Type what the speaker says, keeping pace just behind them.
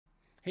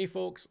Hey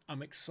folks,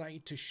 I'm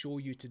excited to show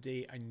you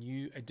today a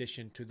new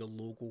addition to the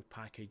logo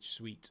package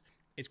suite.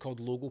 It's called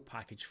Logo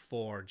Package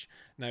Forge.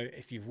 Now,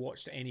 if you've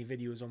watched any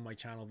videos on my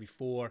channel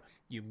before,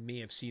 you may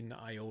have seen that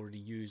I already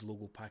use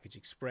Logo Package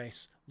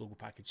Express, Logo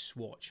Package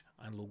Swatch,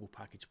 and Logo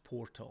Package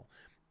Portal.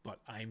 But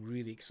I'm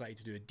really excited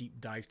to do a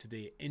deep dive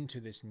today into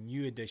this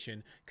new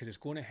addition because it's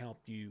going to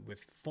help you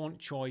with font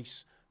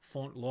choice,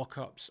 font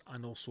lockups,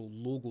 and also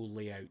logo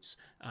layouts.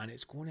 And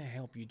it's going to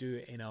help you do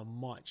it in a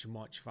much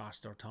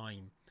faster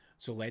time.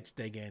 So let's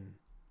dig in.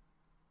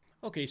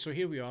 Okay, so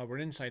here we are, we're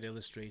inside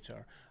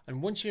Illustrator,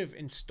 and once you've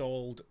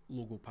installed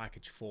Logo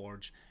Package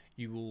Forge,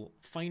 you will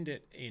find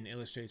it in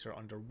Illustrator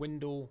under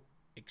Window,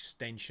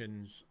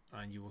 Extensions,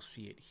 and you will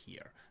see it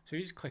here. So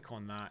you just click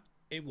on that,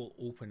 it will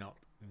open up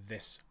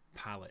this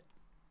palette.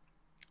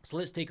 So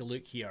let's take a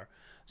look here.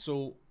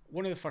 So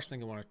one of the first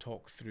things I want to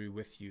talk through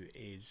with you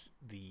is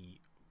the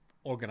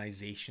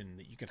organization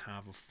that you can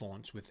have of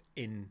fonts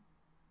within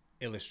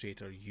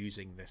Illustrator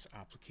using this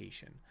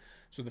application.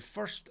 So the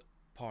first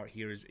part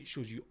here is it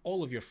shows you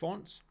all of your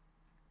fonts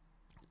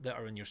that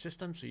are in your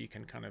system, so you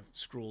can kind of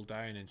scroll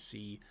down and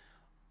see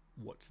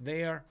what's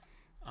there.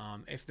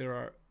 If there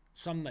are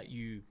some that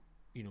you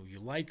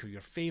like or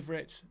your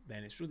favorites,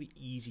 then it's really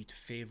easy to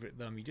favorite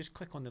them. You just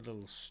click on the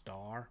little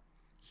star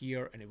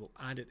here and it will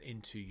add it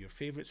into your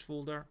favorites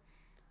folder.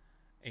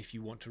 If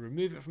you want to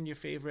remove it from your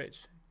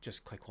favorites,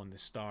 just click on the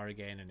star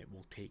again and it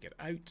will take it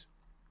out.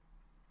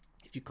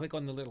 If you click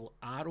on the little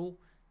arrow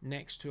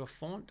next to a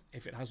font,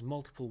 if it has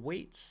multiple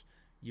weights,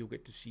 you'll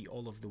get to see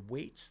all of the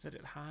weights that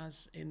it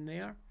has in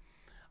there.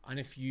 And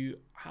if you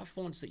have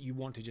fonts that you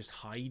want to just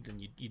hide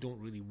and you don't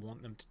really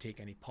want them to take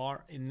any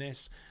part in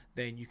this,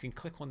 then you can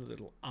click on the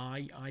little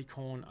eye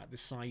icon at the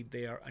side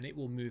there and it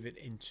will move it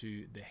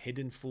into the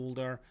hidden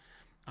folder.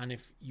 And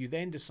if you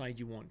then decide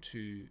you want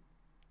to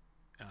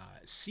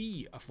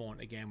see a font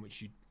again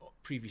which you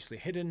previously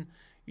hidden,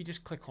 you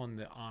just click on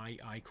the eye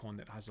icon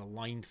that has a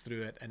line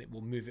through it and it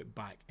will move it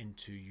back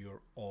into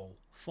your all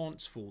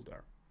fonts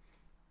folder.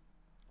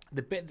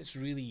 The bit that's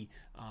really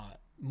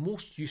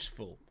most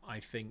useful, I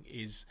think,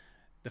 is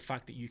the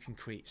fact that you can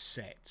create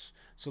sets.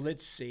 So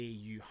let's say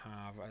you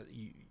have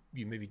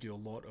you maybe do a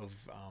lot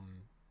of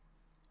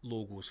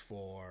logos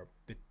for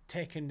the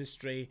tech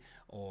industry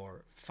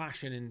or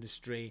fashion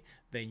industry,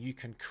 then you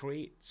can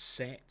create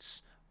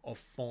sets of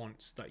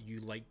fonts that you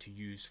like to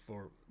use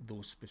for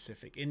those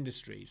specific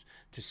industries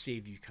to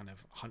save you kind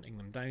of hunting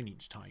them down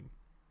each time.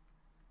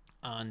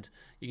 And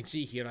you can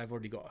see here I've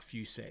already got a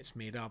few sets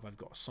made up. I've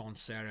got a sans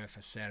serif, a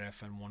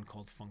serif, and one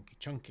called Funky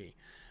Chunky.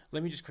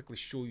 Let me just quickly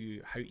show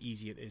you how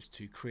easy it is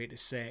to create a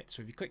set.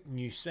 So if you click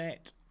New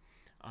Set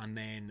and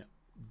then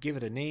give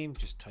it a name,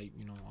 just type,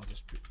 I'll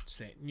just put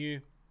Set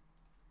New.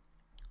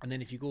 And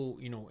then if you go,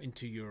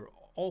 into your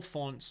all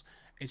fonts,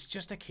 it's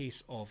just a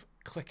case of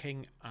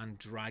clicking and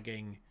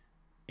dragging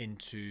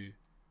into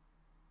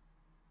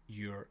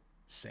your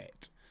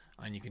set.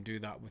 And you can do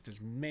that with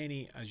as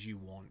many as you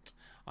want.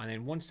 And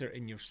then once they're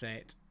in your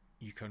set,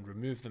 you can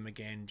remove them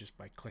again just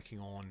by clicking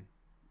on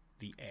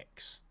the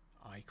X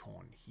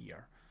icon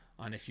here.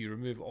 And if you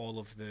remove all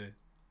of the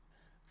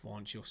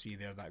fonts, you'll see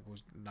there that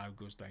now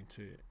goes down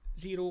to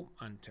 0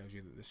 and tells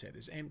you that the set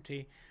is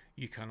empty.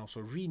 You can also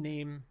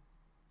rename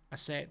a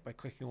set by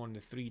clicking on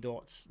the 3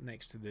 dots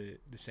next to the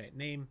set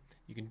name.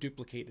 You can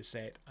duplicate the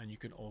set and you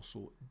can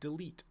also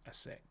delete a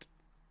set.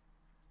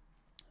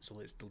 So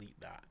let's delete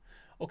that.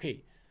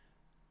 Okay,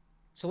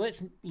 so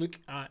let's look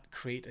at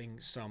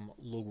creating some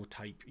logo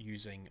type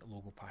using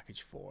Logo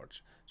Package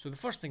Forge. So the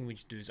first thing we need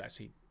to do is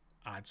actually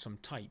add some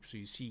type. So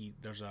you see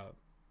there's a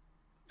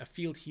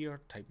field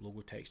here, type logo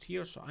text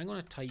here. So I'm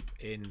going to type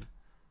in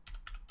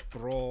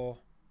Bra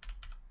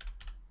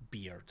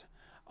Beard,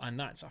 and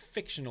that's a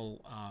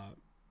fictional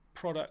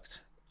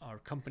product or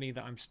company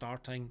that I'm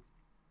starting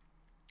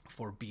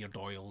for beard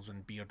oils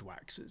and beard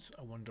waxes.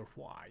 I wonder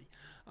why.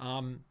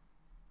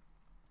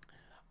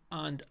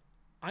 And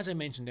as I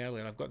mentioned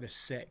earlier, I've got this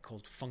set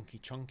called Funky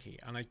Chunky,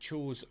 and I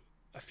chose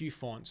a few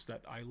fonts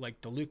that I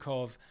like the look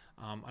of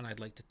and I'd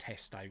like to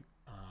test out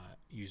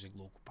using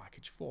Logo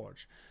Package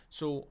Forge.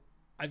 So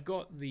I've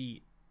got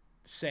the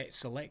set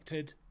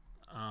selected,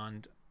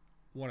 and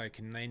what I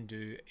can then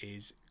do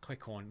is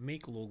click on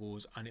Make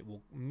Logos, and it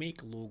will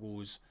make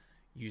logos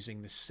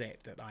using the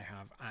set that I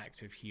have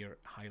active here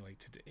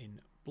highlighted in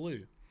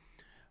blue.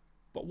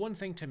 But one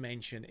thing to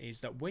mention is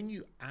that when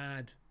you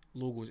add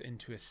logos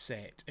into a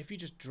set, if you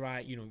just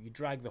drag, you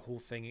drag the whole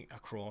thing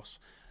across,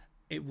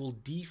 it will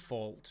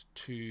default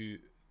to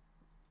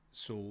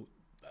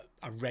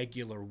a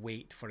regular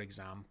weight, for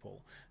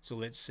example. So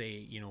let's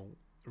say,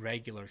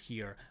 regular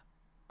here.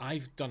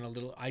 I've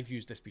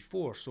used this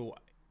before, so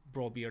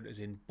Bra Beard is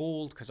in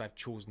bold because I've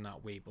chosen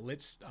that way. But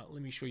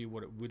let me show you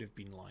what it would have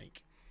been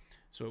like.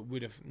 So it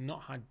would have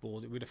not had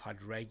bold, it would have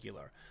had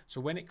regular. So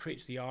when it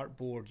creates the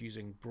artboard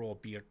using Bra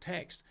Beard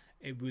text,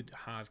 it would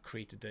have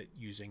created it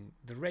using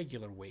the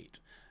regular weight.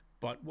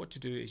 But what to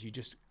do is you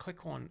just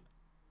click on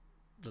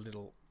the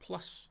little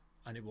plus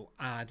and it will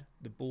add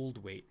the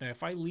bold weight. Now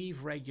if I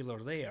leave regular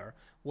there,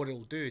 what it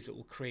will do is it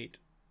will create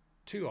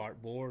two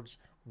artboards,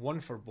 one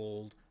for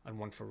bold and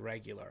one for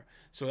regular.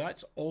 So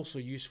that's also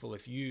useful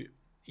if you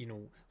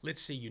know,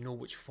 let's say you know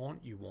which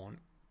font you want,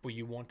 but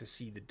you want to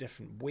see the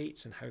different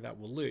weights and how that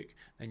will look,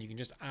 then you can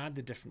just add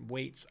the different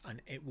weights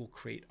and it will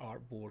create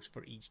artboards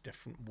for each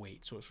different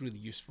weight. So it's really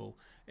useful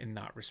in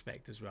that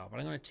respect as well. But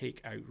I'm going to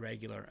take out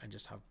regular and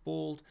just have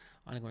bold,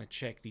 and I'm going to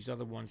check these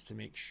other ones to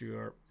make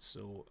sure.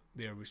 So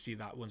there we see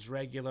that one's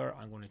regular.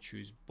 I'm going to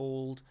choose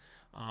bold.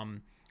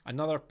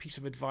 Another piece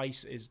of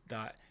advice is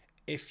that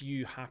if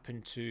you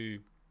happen to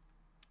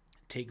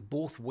take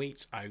both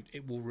weights out,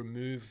 it will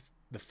remove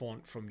the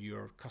font from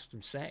your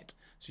custom set,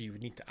 so you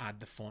would need to add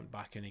the font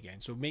back in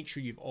again. So make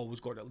sure you've always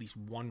got at least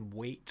one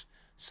weight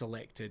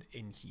selected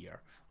in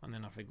here. And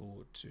then if I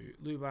go to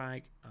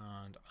Lubag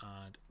and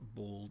add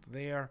bold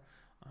there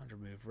and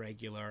remove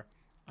regular,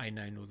 I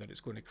now know that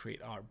it's going to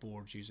create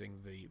artboards using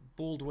the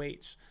bold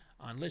weights.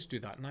 And let's do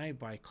that now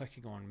by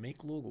clicking on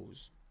Make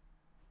Logos.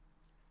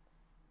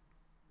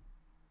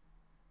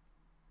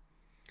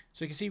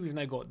 So you can see we've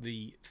now got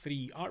the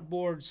three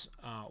artboards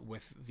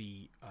with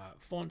the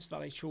fonts that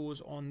I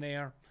chose on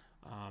there.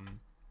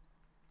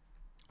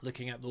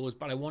 Looking at those,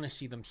 but I want to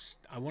see them.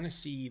 I want to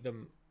see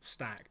them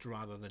stacked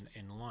rather than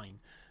in line.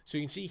 So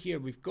you can see here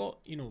we've got,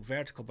 you know,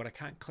 vertical, but I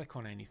can't click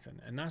on anything,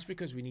 and that's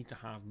because we need to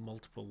have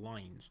multiple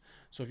lines.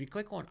 So if you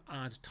click on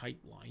Add Type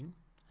Line,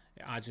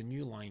 it adds a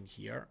new line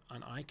here,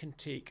 and I can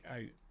take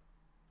out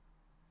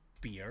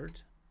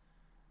beard.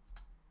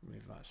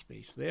 Move that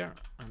space there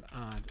and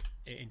add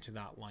it into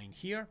that line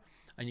here,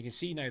 and you can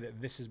see now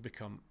that this has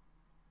become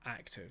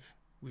active.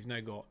 We've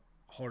now got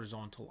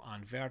horizontal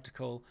and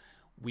vertical.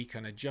 We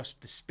can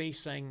adjust the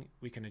spacing,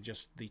 we can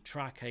adjust the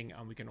tracking,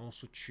 and we can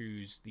also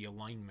choose the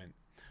alignment.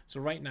 So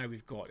right now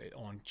we've got it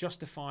on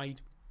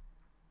justified,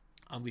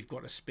 and we've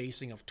got a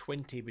spacing of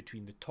 20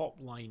 between the top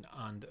line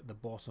and the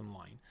bottom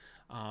line,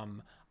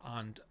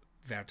 and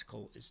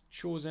vertical is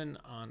chosen,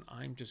 and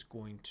I'm just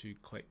going to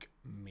click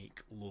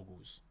Make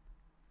Logos.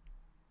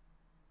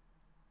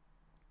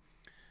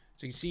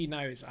 So you can see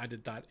now it's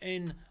added that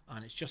in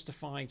and it's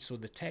justified. So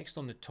the text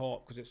on the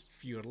top, because it's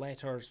fewer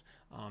letters,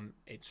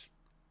 it's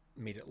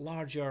made it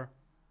larger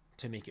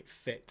to make it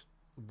fit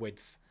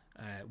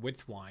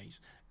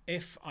width-wise.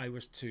 If I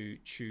was to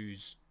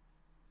choose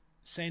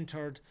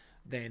centered,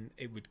 then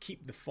it would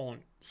keep the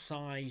font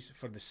size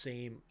for the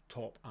same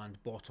top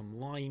and bottom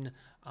line,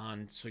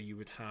 and so you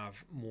would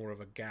have more of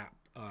a gap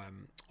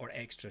or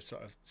extra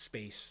sort of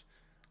space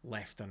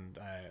left and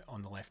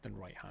on the left and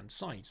right hand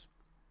sides.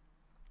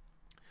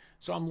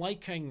 So I'm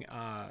liking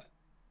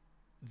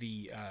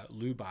the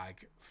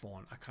Lubag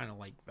font. I kind of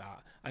like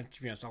that. And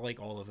to be honest, I like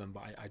all of them,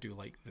 but I do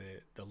like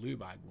the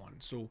Lubag one.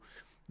 So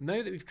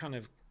now that we've kind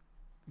of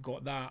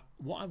got that,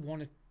 what I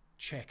want to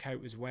check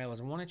out as well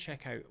is I want to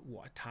check out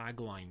what a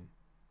tagline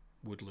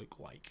would look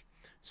like.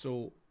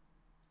 So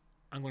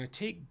I'm going to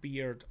take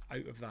beard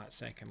out of that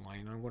second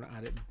line, and I'm going to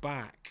add it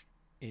back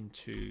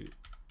into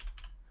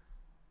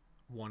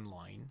one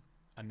line,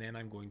 and then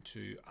I'm going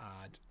to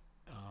add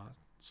a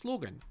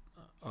slogan,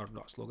 or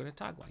not slogan, a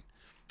tagline,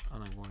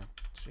 and I'm going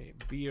to say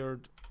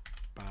beard,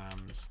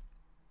 balms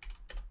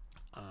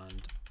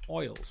and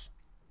oils.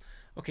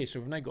 Okay, so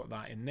we've now got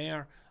that in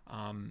there.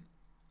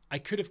 I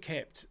could have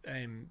kept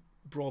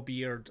bra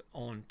beard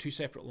on two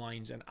separate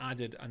lines and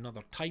added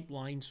another type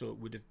line, so it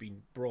would have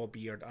been bra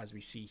beard as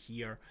we see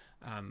here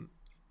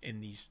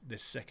in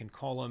this second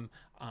column,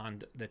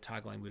 and the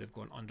tagline would have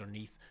gone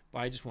underneath, but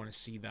I just want to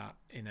see that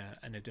in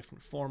a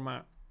different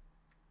format.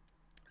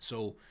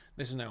 So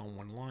this is now on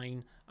one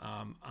line,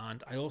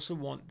 and I also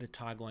want the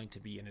tagline to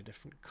be in a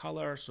different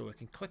color, so I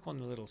can click on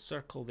the little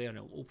circle there and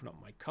it'll open up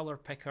my color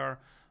picker.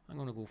 I'm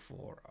going to go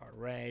for a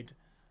red,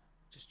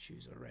 just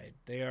choose a red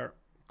there,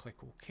 click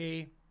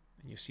OK,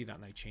 and you'll see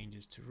that now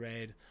changes to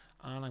red,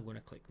 and I'm going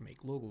to click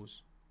Make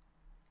Logos.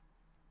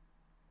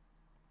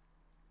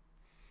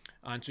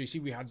 And so you see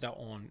we had that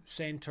on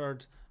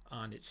centered,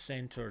 and it's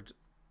centered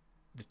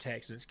the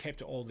text, and it's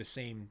kept it all the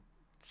same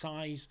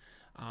size.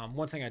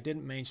 One thing I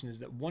didn't mention is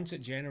that once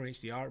it generates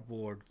the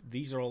artboard,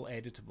 these are all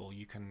editable.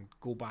 You can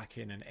go back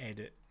in and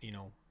edit, you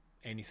know,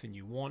 anything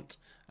you want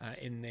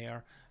in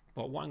there.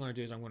 But what I'm going to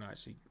do is I'm going to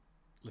actually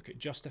look at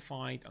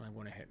justified, and I'm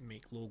going to hit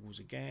Make Logos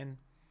again.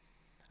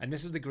 And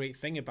this is the great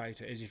thing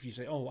about it, is if you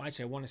say, oh,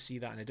 actually I want to see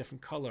that in a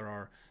different color,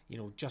 or, you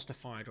know,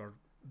 justified or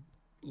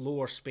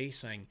lower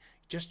spacing,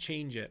 just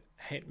change it,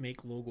 hit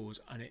Make Logos,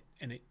 and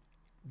it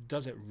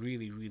does it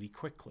really, really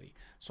quickly.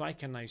 So I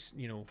can now,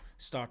 you know,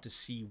 start to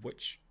see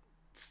which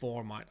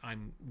format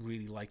I'm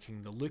really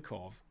liking the look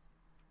of.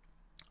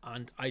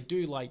 And I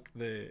do like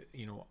the,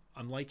 you know,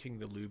 I'm liking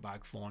the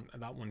Lubag font,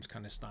 and that one's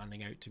kind of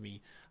standing out to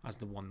me as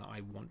the one that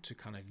I want to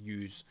kind of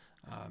use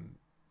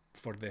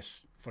for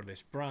this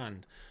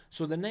brand.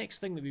 So the next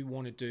thing that we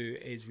want to do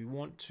is we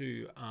want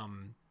to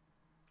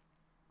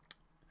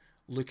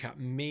look at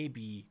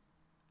maybe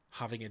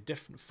having a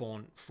different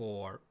font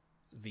for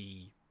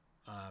the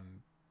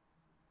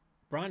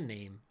brand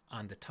name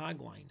and the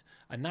tagline,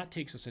 and that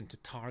takes us into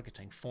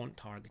targeting, font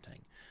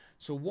targeting.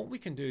 So what we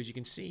can do is, you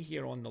can see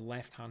here on the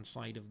left hand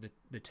side of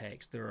the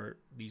text, there are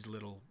these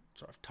little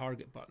sort of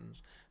target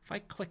buttons. If I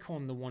click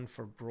on the one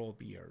for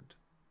Brawbeard,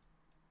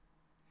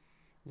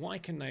 what I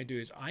can now do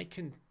is I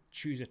can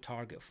choose a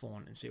target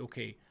font and say,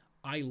 okay,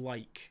 I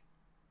like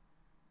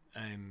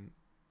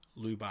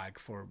Lubag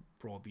for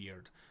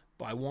Brawbeard,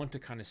 but I want to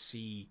kind of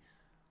see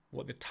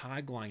what the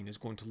tagline is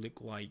going to look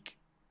like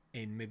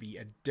in maybe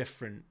a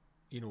different,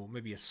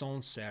 maybe a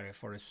sans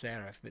serif or a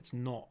serif that's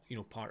not,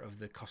 part of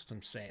the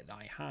custom set that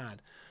I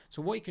had.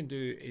 So what you can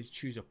do is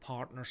choose a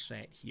partner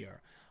set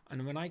here.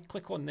 And when I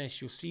click on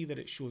this, you'll see that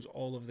it shows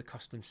all of the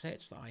custom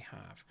sets that I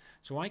have.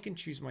 So I can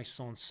choose my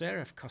sans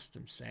serif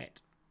custom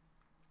set,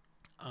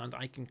 and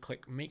I can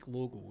click Make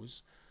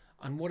Logos.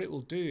 And what it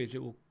will do is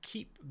it will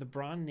keep the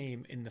brand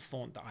name in the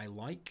font that I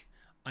like,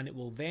 and it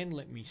will then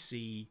let me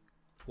see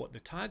what the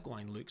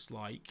tagline looks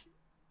like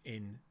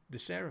in the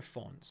serif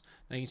fonts.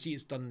 Now you can see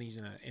it's done these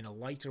in a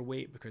lighter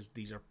weight, because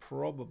these are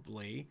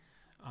probably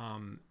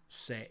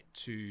set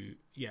to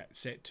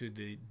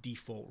the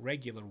default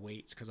regular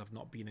weights, because I've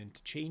not been in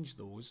to change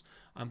those.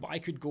 But I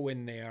could go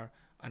in there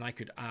and I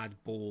could add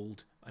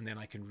bold, and then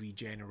I can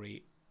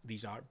regenerate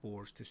these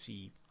artboards to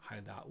see how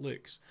that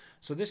looks.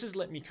 So this has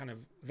let me kind of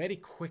very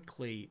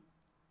quickly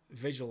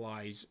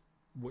visualize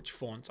which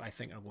fonts I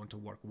think are going to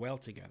work well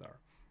together.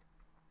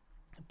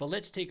 But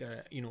let's take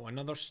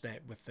another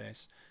step with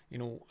this,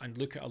 and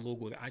look at a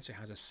logo that actually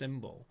has a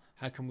symbol.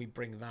 How can we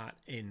bring that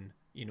in,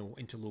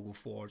 into Logo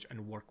Forge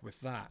and work with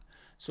that?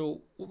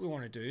 So what we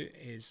want to do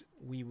is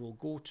we will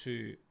go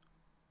to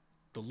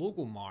the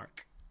logo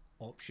mark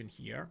option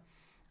here,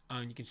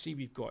 and you can see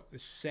we've got the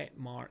set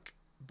mark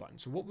button.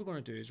 So what we're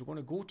going to do is we're going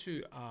to go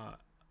to a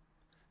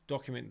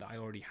document that I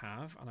already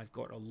have, and I've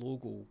got a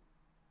logo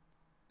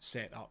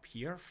set up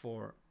here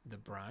for the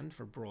brand,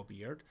 for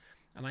Brawbeard,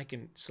 and I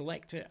can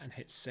select it and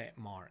hit set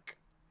mark.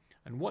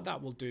 And what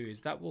that will do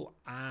is that will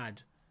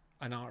add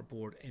an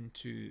artboard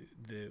into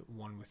the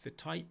one with the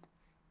type,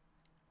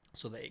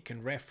 so that it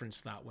can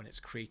reference that when it's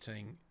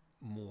creating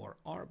more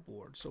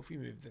artboards. So if we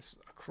move this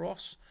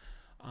across,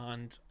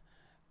 and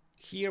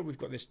here we've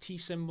got this T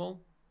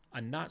symbol,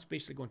 and that's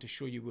basically going to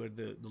show you where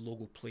the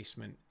logo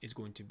placement is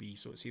going to be.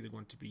 So it's either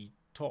going to be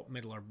top,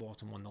 middle, or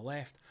bottom on the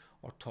left,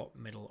 or top,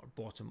 middle, or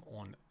bottom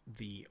on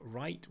the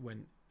right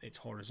when it's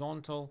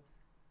horizontal.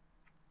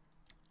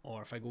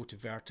 Or if I go to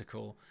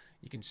vertical,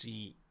 you can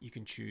see you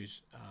can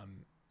choose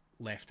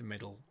left,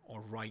 middle,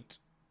 or right,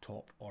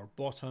 top, or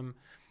bottom.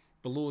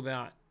 Below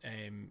that,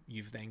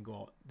 you've then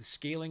got the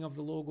scaling of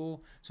the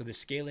logo. So the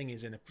scaling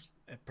is in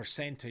a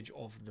percentage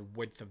of the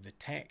width of the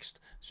text.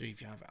 So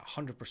if you have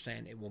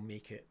 100%, it will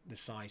make it the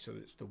size, so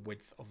it's the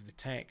width of the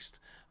text.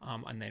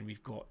 And then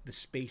we've got the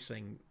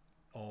spacing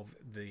of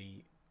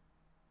the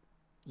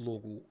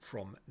logo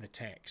from the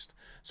text.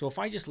 So if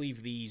I just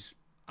leave these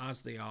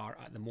as they are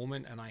at the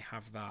moment, and I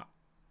have that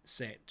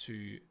set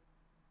to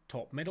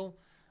top, middle,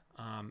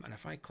 and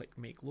if I click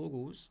Make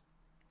Logos,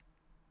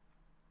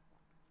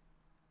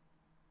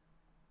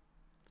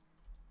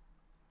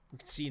 we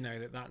can see now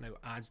that now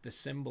adds the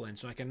symbol in.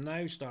 So I can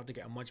now start to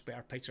get a much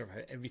better picture of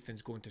how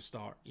everything's going to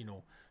start,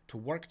 to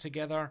work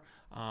together.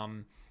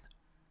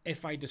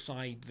 If I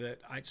decide that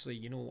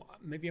actually,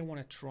 maybe I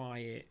want to try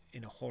it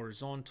in a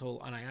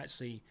horizontal, and I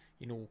actually,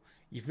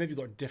 you've maybe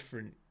got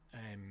different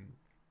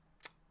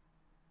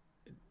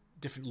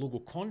logo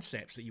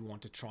concepts that you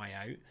want to try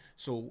out.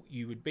 So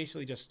you would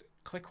basically just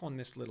click on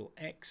this little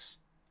X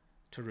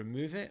to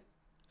remove it,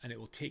 and it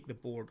will take the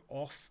board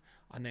off,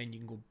 and then you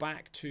can go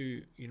back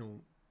to,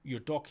 your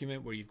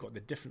document where you've got the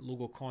different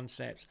logo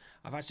concepts.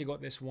 I've actually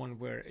got this one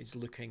where it's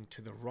looking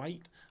to the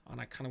right, and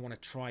I kind of want to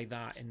try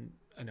that in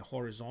a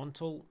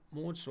horizontal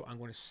mode. So I'm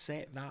going to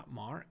set that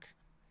mark.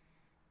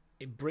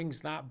 It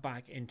brings that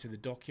back into the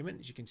document,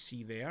 as you can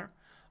see there.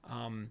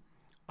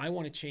 I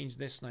want to change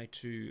this now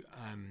to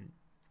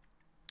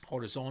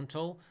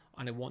horizontal,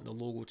 and I want the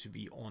logo to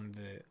be on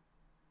the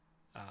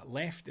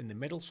left in the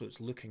middle, so it's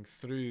looking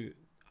through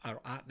or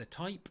at the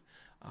type.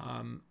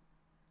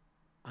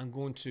 I'm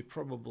going to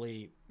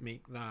probably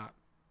make that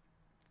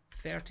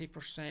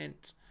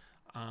 30%,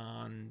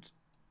 and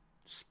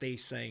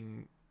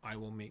spacing I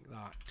will make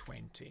that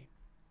 20.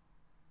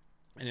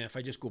 And then if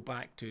I just go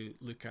back to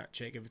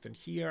check everything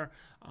here,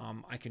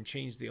 I can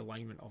change the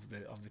alignment of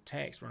the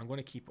text, where I'm going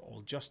to keep it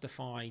all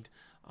justified,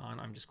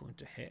 and I'm just going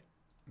to hit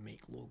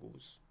Make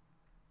Logos.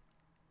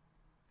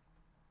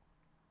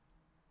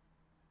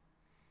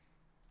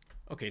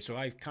 Okay, so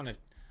I've kind of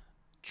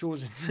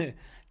chosen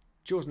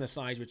the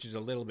size, which is a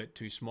little bit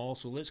too small.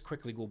 So let's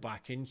quickly go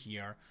back in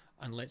here,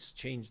 and let's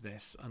change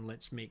this, and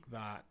let's make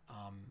that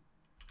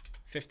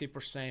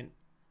 50%.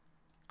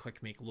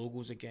 Click Make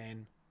Logos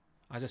again.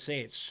 As I say,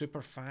 it's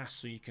super fast,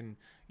 so you can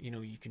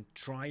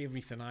try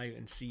everything out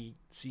and see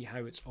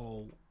how it's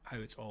all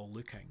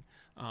looking.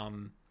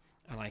 And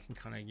I can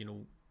kind of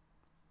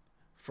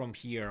from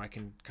here I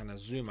can kind of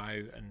zoom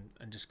out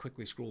and just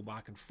quickly scroll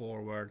back and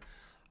forward.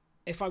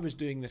 If I was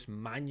doing this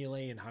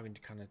manually and having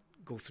to kind of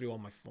go through all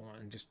my font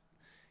and just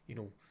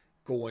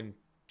go and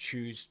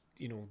choose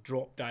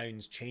drop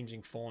downs,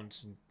 changing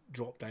fonts and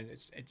drop down.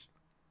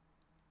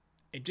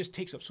 It just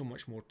takes up so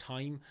much more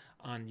time,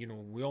 and you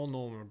know, we all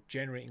know when we're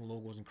generating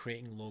logos and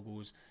creating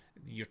logos,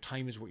 your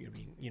time is what you're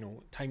being, you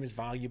know, time is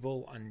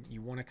valuable, and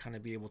you want to kind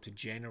of be able to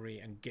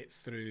generate and get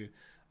through,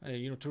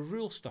 you know, to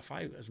rule stuff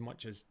out as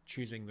much as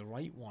choosing the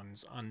right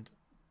ones. And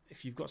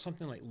if you've got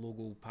something like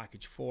Logo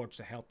Package Forge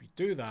to help you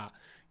do that,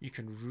 you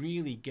can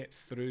really get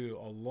through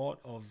a lot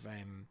of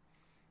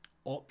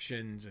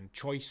options and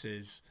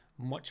choices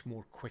much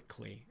more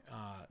quickly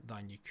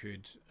than you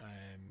could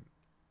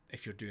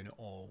if you're doing it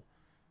all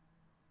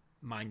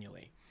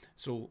manually.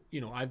 So,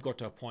 you know, I've got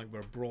to a point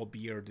where Braw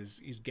Beard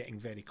is getting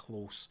very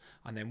close,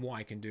 and then what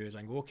I can do is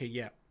I go, okay,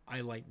 yeah,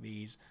 I like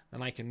these,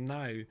 then I can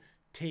now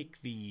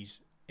take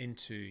these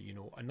into, you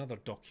know, another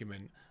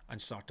document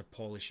and start to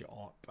polish it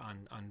up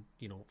and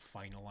you know,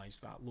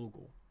 finalize that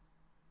logo.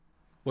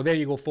 Well, there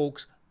you go,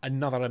 folks.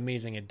 Another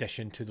amazing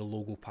addition to the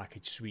logo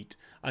package suite.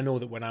 I know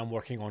that when I'm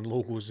working on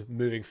logos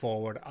moving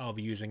forward, I'll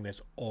be using this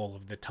all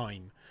of the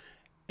time.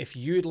 If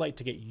you'd like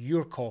to get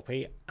your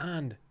copy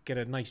and get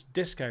a nice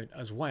discount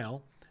as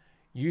well,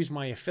 use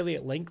my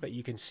affiliate link that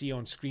you can see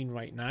on screen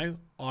right now,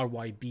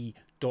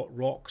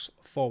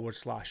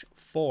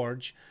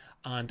 ryb.rocks/forge.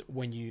 And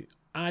when you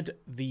add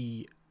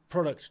the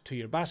product to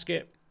your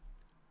basket,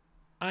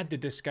 add the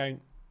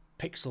discount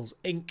Pixels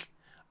Inc.,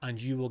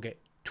 and you will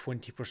get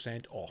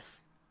 20%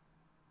 off.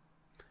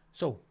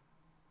 So,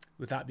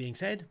 with that being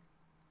said,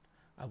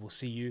 I will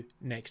see you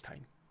next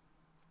time.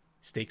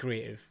 Stay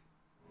creative.